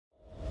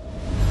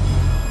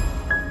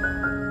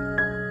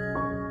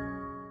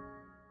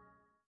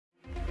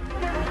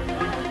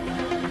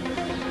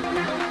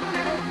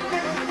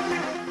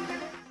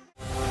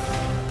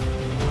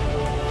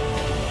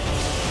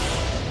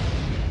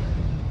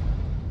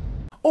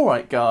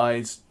Alright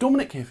guys,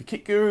 Dominic here for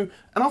Kit Guru,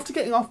 and after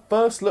getting our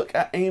first look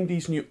at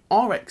AMD's new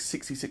RX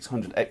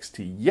 6600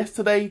 XT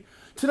yesterday,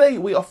 today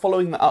we are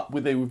following that up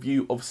with a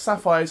review of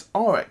Sapphire's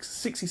RX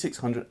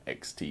 6600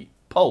 XT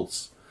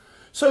Pulse.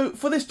 So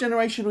for this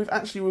generation we've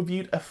actually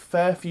reviewed a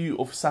fair few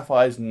of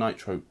Sapphire's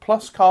Nitro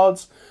Plus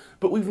cards,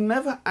 but we've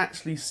never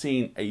actually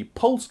seen a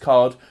Pulse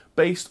card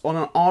based on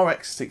an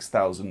RX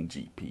 6000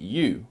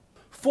 GPU.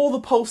 For the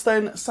Pulse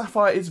then,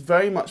 Sapphire is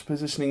very much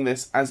positioning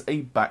this as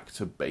a back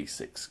to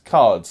basics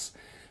cards.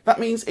 That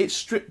means it's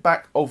stripped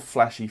back of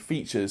flashy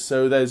features,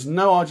 so there's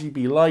no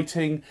RGB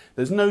lighting,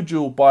 there's no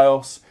dual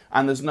BIOS,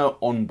 and there's no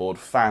onboard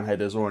fan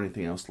headers or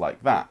anything else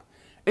like that.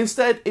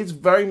 Instead, it's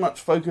very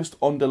much focused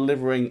on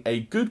delivering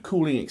a good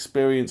cooling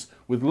experience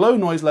with low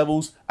noise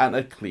levels and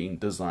a clean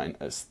design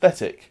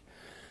aesthetic.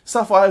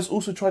 Sapphire has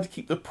also tried to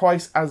keep the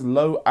price as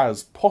low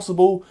as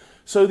possible,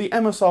 so the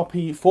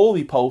MSRP for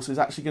the Pulse is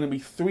actually going to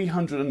be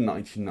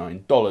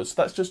 $399, so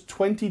that's just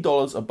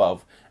 $20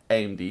 above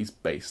AMD's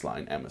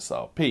baseline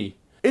MSRP.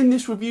 In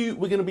this review,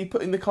 we're going to be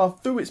putting the card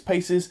through its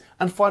paces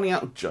and finding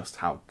out just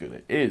how good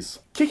it is.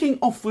 Kicking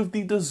off with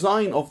the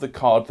design of the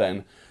card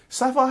then,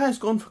 Sapphire has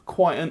gone for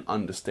quite an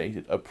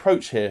understated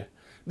approach here.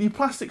 The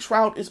plastic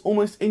shroud is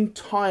almost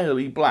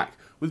entirely black,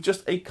 with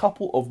just a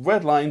couple of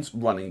red lines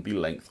running the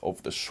length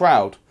of the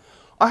shroud.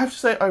 I have to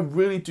say I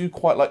really do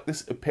quite like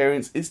this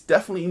appearance. It's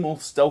definitely more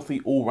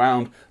stealthy all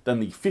round than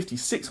the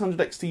 5600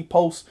 XT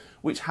Pulse,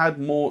 which had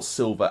more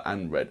silver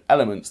and red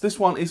elements. This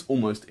one is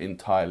almost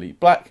entirely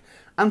black,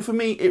 and for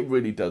me it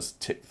really does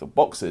tick the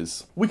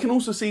boxes. We can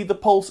also see the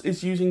Pulse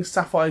is using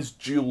Sapphire's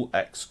Dual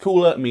X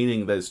cooler,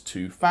 meaning there's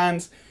two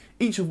fans,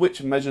 each of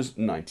which measures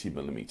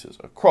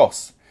 90mm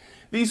across.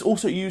 These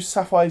also use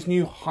Sapphire's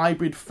new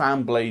hybrid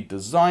fan blade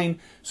design,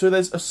 so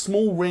there's a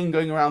small ring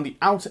going around the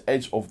outer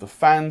edge of the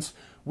fans,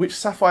 which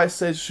Sapphire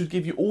says should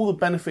give you all the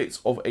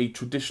benefits of a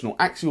traditional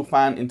axial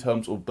fan in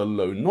terms of the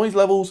low noise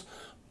levels,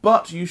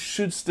 but you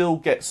should still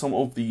get some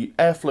of the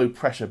airflow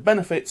pressure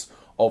benefits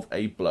of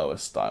a blower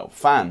style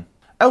fan.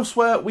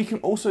 Elsewhere, we can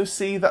also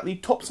see that the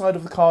top side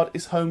of the card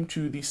is home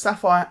to the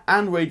Sapphire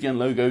and Radeon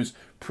logos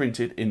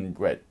printed in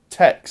red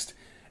text.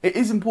 It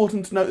is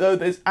important to note though,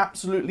 there's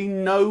absolutely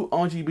no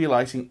RGB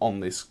lighting on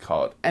this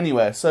card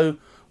anywhere, so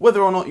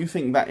whether or not you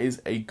think that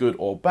is a good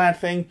or bad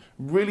thing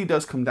really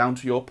does come down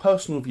to your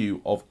personal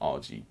view of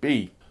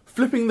RGB.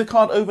 Flipping the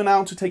card over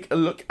now to take a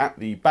look at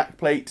the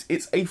backplate,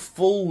 it's a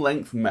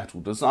full-length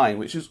metal design,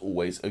 which is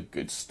always a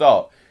good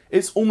start.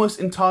 It's almost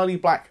entirely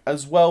black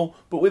as well,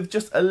 but with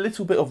just a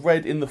little bit of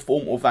red in the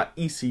form of that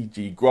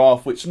ECG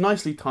graph, which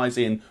nicely ties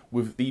in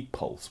with the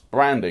Pulse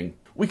branding.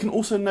 We can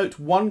also note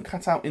one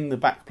cutout in the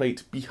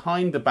backplate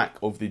behind the back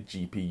of the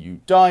GPU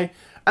die,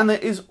 and there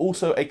is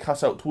also a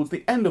cutout towards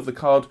the end of the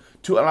card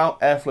to allow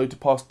airflow to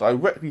pass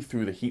directly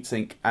through the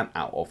heatsink and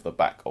out of the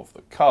back of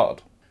the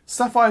card.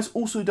 Sapphire's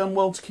also done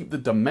well to keep the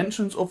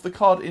dimensions of the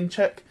card in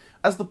check,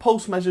 as the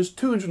Pulse measures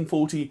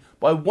 240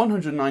 by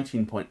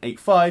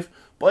 119.85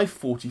 by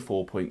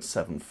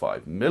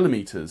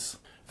 44.75mm.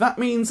 That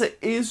means it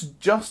is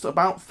just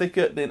about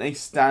thicker than a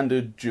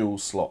standard dual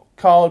slot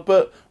card,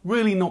 but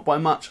really not by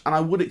much, and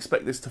I would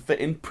expect this to fit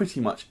in pretty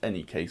much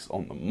any case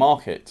on the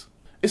market.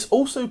 It's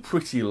also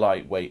pretty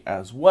lightweight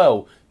as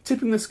well,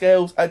 tipping the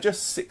scales at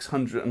just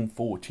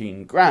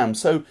 614 grams,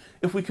 so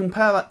if we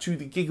compare that to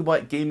the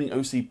Gigabyte Gaming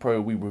OC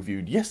Pro we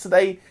reviewed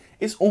yesterday,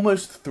 it's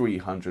almost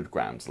 300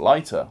 grams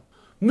lighter.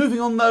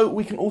 Moving on though,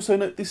 we can also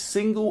note this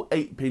single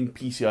 8-pin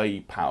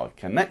PCIe power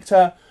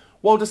connector,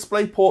 while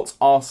display ports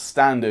are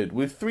standard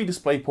with 3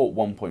 DisplayPort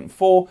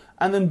 1.4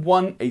 and then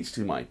 1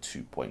 HDMI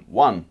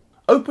 2.1.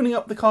 Opening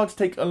up the card to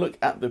take a look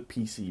at the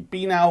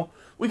PCB now,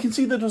 we can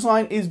see the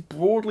design is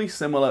broadly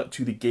similar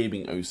to the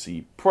Gaming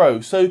OC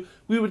Pro, so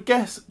we would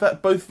guess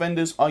that both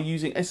vendors are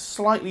using a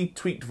slightly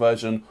tweaked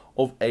version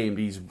of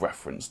AMD's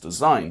reference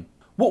design.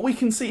 What we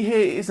can see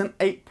here is an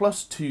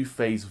 8+2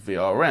 phase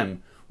VRM,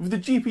 with the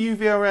GPU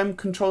VRM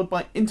controlled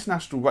by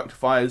international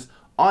rectifiers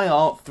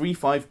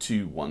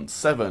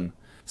IR35217.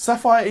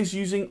 Sapphire is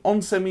using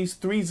onsemi's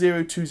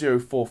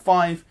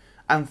 302045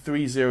 and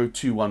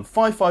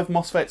 302155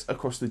 MOSFETs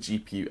across the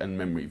GPU and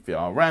memory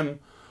VRM,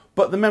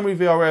 but the memory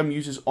VRM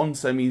uses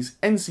onsemi's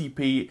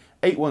NCP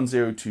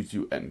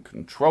 81022N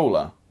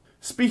controller.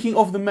 Speaking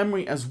of the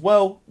memory as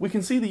well, we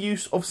can see the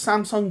use of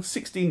Samsung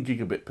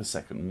 16GB per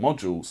second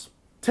modules.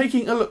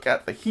 Taking a look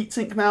at the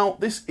heatsink now,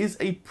 this is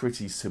a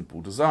pretty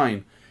simple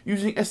design,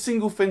 using a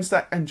single fin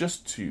stack and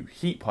just 2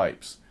 heat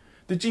pipes.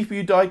 The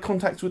GPU die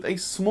contacts with a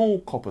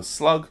small copper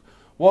slug,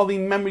 while the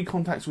memory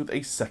contacts with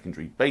a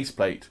secondary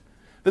baseplate.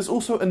 There's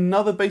also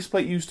another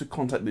baseplate used to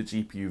contact the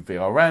GPU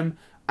VRM,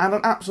 and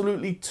an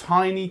absolutely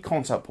tiny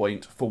contact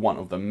point for one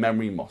of the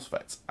memory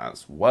MOSFETs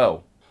as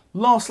well.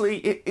 Lastly,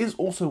 it is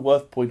also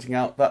worth pointing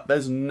out that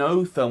there's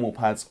no thermal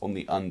pads on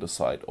the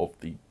underside of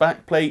the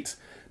backplate.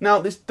 Now,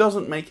 this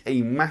doesn't make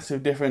a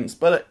massive difference,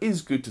 but it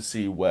is good to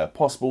see where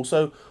possible,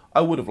 so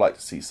I would have liked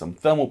to see some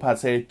thermal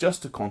pads here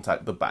just to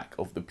contact the back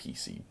of the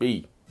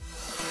PCB.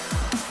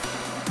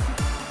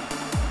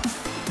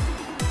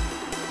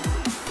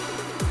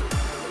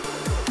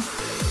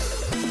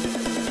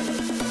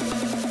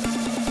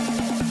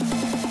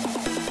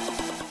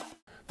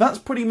 That's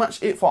pretty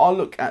much it for our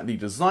look at the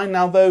design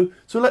now though,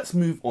 so let's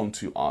move on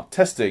to our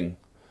testing.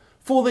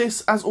 For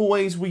this, as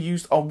always, we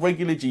used our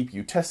regular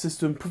GPU test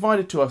system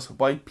provided to us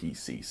by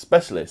PC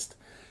Specialist.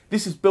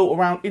 This is built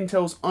around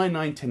Intel's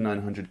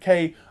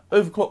i9-10900K,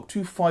 overclocked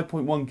to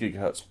 5.1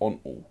 GHz on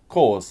all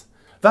cores.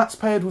 That's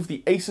paired with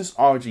the ASUS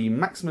ROG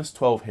Maximus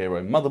 12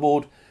 Hero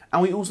motherboard,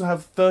 and we also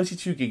have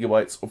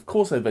 32GB of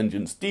Corsair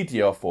Vengeance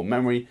DDR4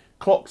 memory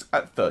clocked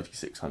at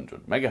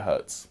 3600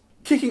 MHz.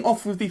 Kicking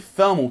off with the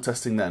thermal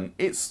testing then,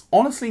 it's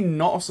honestly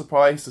not a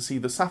surprise to see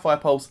the Sapphire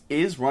Pulse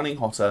is running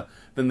hotter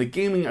than the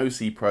Gaming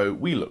OC Pro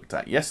we looked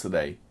at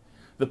yesterday.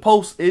 The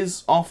Pulse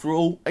is, after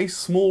all, a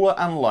smaller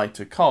and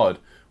lighter card,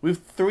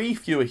 with 3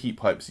 fewer heat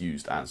pipes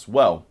used as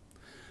well.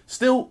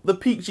 Still, the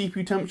peak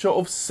GPU temperature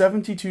of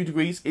 72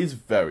 degrees is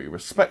very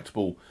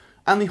respectable,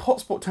 and the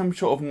hotspot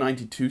temperature of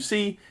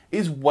 92°C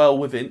is well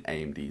within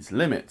AMD's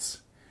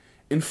limits.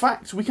 In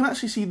fact, we can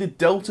actually see the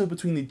delta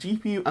between the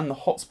GPU and the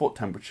hotspot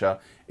temperature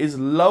is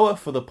lower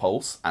for the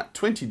Pulse at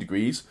 20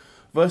 degrees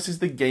versus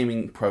the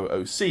Gaming Pro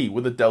OC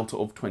with a delta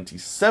of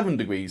 27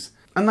 degrees,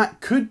 and that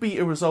could be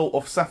a result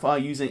of Sapphire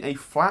using a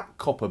flat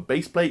copper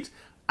baseplate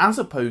as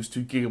opposed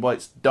to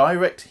Gigabyte's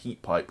direct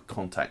heat pipe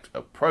contact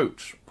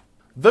approach.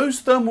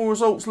 Those thermal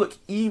results look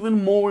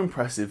even more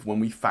impressive when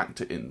we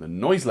factor in the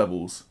noise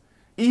levels.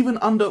 Even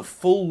under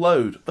full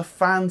load, the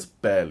fans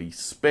barely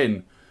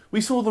spin. We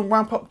saw them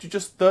ramp up to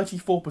just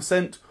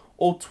 34%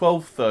 or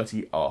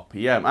 1230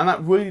 RPM, and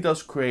that really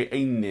does create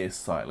a near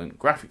silent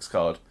graphics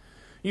card.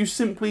 You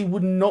simply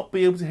would not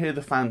be able to hear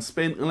the fan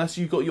spin unless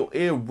you got your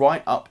ear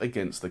right up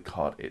against the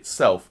card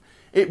itself.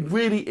 It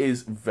really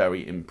is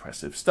very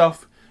impressive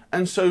stuff,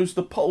 and shows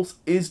the Pulse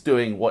is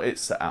doing what it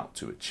set out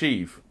to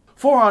achieve.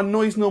 For our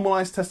noise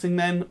normalized testing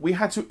then, we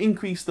had to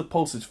increase the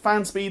Pulse's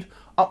fan speed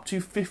up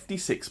to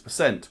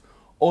 56%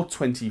 or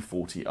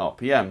 2040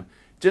 RPM,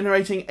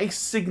 generating a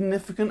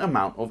significant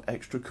amount of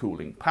extra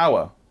cooling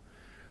power.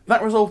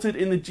 That resulted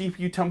in the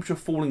GPU temperature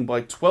falling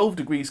by 12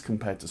 degrees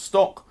compared to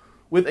stock,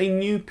 with a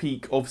new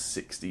peak of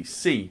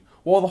 60°C,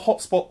 while the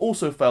hotspot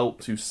also fell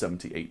to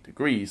 78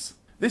 degrees.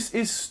 This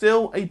is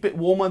still a bit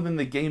warmer than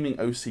the Gaming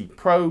OC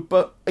Pro,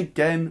 but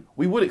again,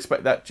 we would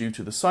expect that due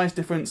to the size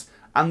difference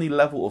and the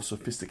level of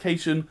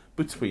sophistication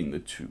between the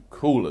two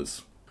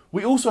coolers.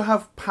 We also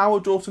have power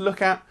draw to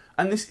look at,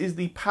 and this is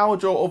the power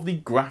draw of the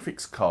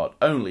graphics card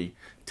only,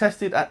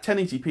 tested at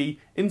 1080p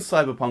in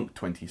Cyberpunk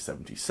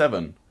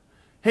 2077.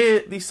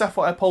 Here, the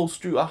Sapphire Pulse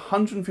drew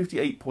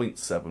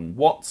 158.7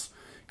 watts,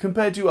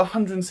 compared to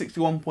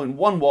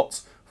 161.1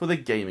 watts for the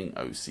Gaming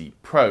OC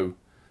Pro.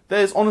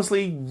 There's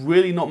honestly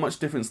really not much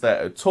difference there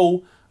at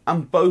all,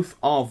 and both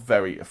are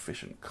very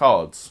efficient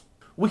cards.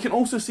 We can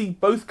also see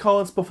both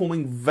cards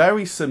performing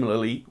very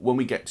similarly when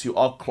we get to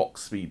our clock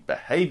speed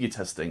behaviour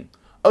testing.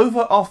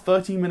 Over our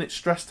 30-minute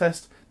stress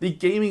test, the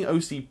Gaming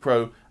OC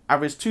Pro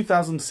averaged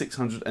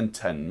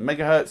 2610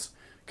 MHz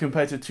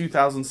compared to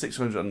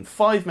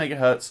 2605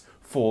 MHz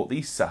for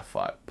the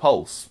Sapphire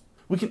Pulse.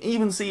 We can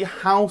even see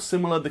how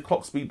similar the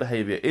clock speed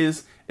behaviour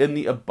is in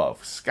the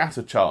above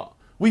scatter chart.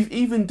 We've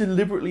even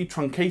deliberately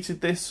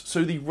truncated this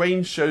so the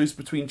range shows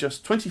between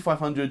just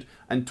 2500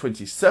 and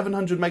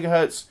 2700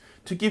 MHz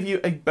to give you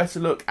a better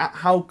look at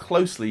how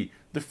closely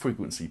the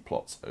frequency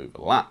plots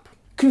overlap.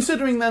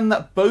 Considering then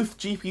that both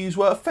GPUs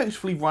were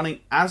effectively running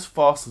as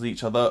fast as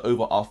each other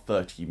over our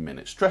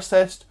 30-minute stress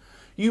test,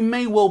 you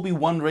may well be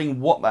wondering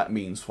what that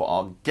means for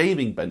our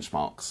gaming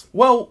benchmarks.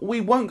 Well,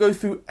 we won't go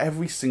through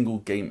every single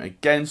game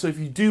again, so if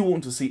you do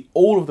want to see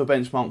all of the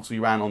benchmarks we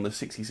ran on the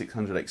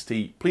 6600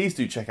 XT, please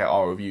do check out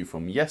our review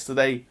from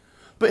yesterday,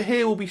 but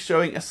here we'll be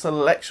showing a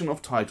selection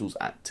of titles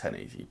at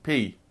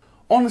 1080p.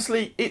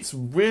 Honestly, it's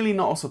really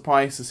not a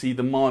surprise to see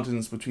the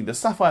margins between the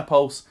Sapphire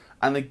Pulse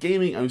and the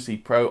Gaming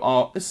OC Pro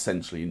are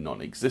essentially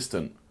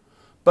non-existent.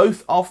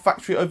 Both are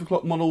factory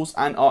overclock models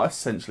and are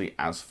essentially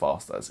as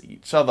fast as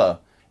each other.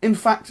 In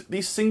fact,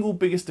 the single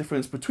biggest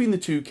difference between the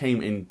two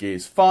came in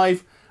Gears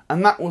 5,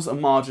 and that was a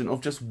margin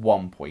of just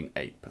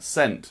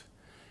 1.8%.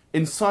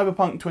 In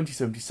Cyberpunk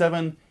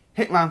 2077,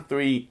 Hitman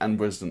 3 and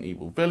Resident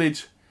Evil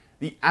Village,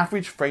 the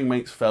average frame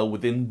rates fell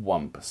within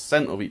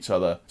 1% of each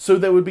other, so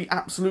there would be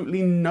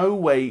absolutely no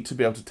way to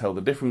be able to tell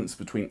the difference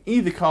between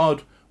either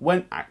card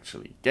when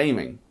actually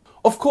gaming.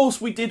 Of course,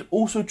 we did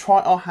also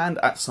try our hand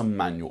at some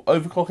manual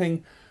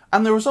overclocking,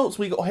 and the results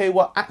we got here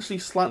were actually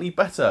slightly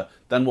better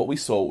than what we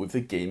saw with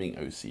the Gaming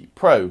OC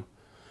Pro.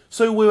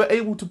 So we were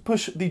able to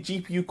push the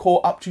GPU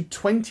core up to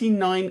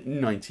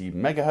 2990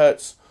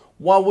 MHz,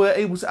 while we were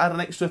able to add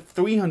an extra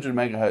 300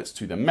 MHz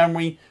to the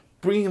memory,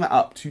 bringing that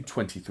up to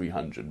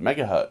 2300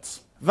 MHz.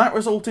 That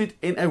resulted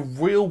in a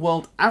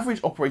real-world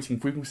average operating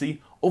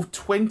frequency of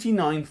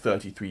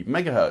 2933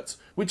 MHz,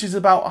 which is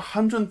about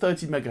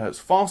 130 MHz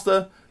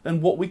faster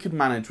than what we could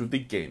manage with the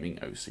Gaming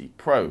OC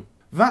Pro.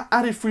 That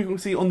added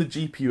frequency on the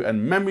GPU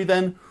and memory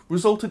then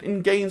resulted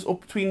in gains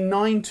of between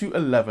 9 to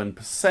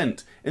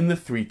 11% in the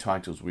 3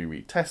 titles we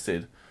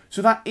retested,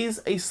 so that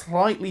is a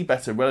slightly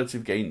better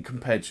relative gain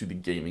compared to the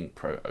Gaming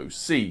Pro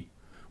OC.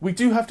 We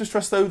do have to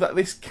stress though that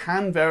this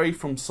can vary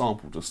from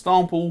sample to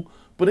sample,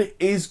 but it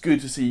is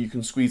good to see you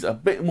can squeeze a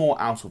bit more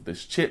out of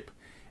this chip,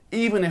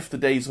 even if the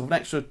days of an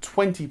extra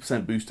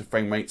 20% boost to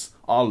frame rates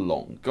are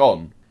long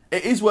gone.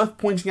 It is worth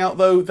pointing out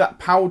though that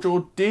power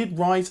draw did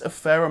rise a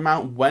fair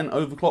amount when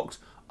overclocked,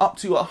 up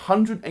to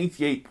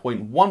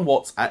 188.1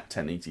 watts at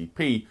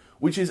 1080p,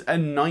 which is a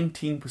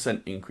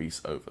 19%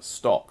 increase over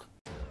stock.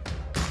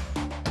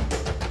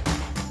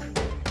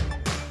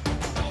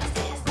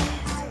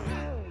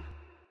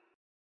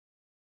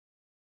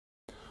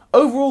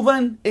 Overall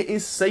then, it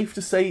is safe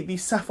to say the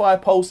Sapphire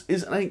Pulse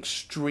is an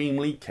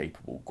extremely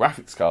capable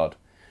graphics card.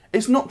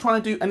 It's not trying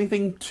to do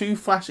anything too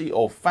flashy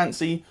or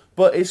fancy,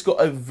 but it's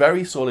got a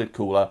very solid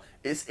cooler,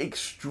 it's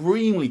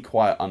extremely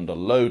quiet under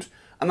load,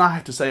 and I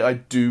have to say I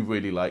do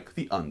really like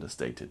the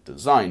understated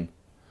design.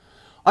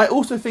 I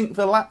also think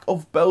the lack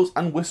of bells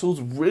and whistles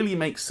really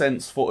makes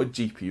sense for a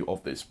GPU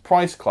of this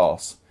price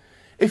class.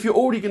 If you're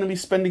already going to be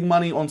spending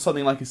money on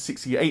something like a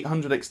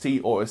 6800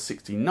 XT or a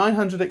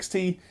 6900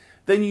 XT,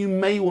 then you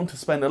may want to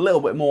spend a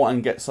little bit more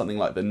and get something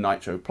like the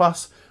Nitro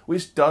Plus,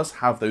 which does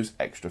have those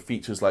extra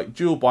features like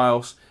dual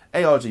BIOS,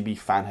 ARGB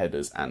fan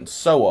headers, and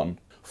so on.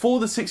 For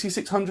the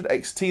 6600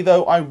 XT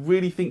though, I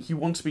really think you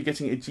want to be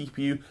getting a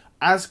GPU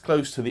as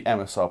close to the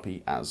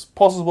MSRP as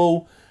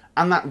possible,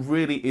 and that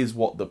really is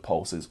what the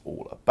Pulse is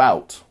all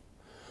about.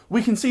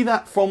 We can see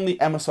that from the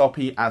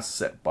MSRP as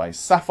set by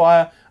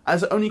Sapphire,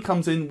 as it only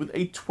comes in with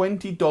a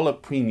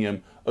 $20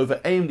 premium over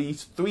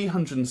AMD's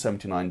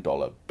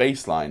 $379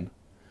 baseline.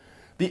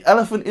 The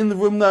elephant in the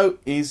room though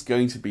is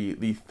going to be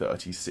the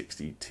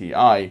 3060 Ti.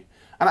 And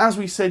as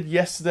we said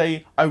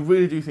yesterday, I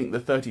really do think the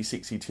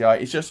 3060 Ti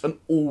is just an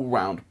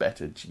all-round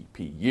better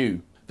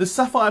GPU. The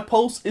Sapphire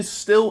Pulse is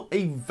still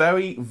a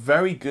very,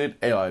 very good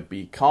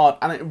AIB card,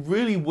 and it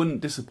really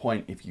wouldn't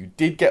disappoint if you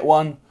did get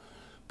one.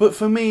 But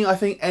for me, I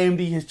think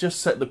AMD has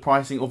just set the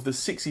pricing of the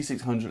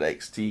 6600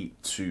 XT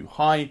too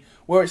high,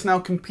 where it's now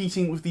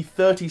competing with the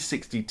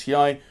 3060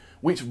 Ti,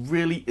 which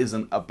really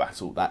isn't a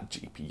battle that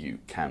GPU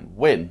can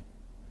win.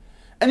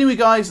 Anyway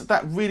guys,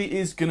 that really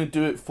is going to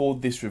do it for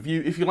this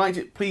review. If you liked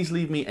it, please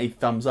leave me a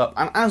thumbs up,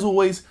 and as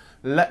always,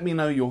 let me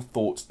know your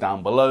thoughts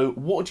down below.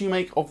 What do you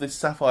make of this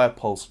Sapphire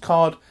Pulse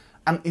card,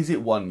 and is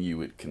it one you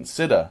would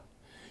consider?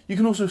 You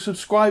can also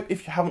subscribe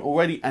if you haven't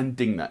already and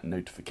ding that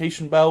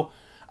notification bell,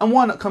 and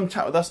why not come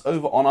chat with us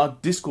over on our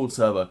Discord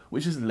server,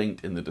 which is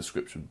linked in the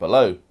description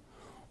below.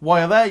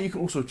 While you're there, you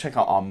can also check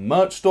out our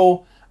merch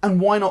store,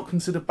 and why not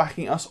consider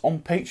backing us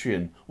on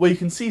Patreon, where you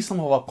can see some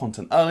of our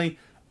content early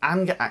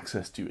and get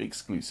access to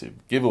exclusive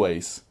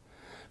giveaways.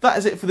 That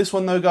is it for this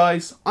one though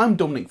guys. I'm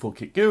Dominic for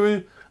Kit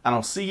Guru, and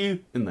I'll see you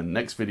in the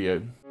next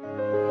video.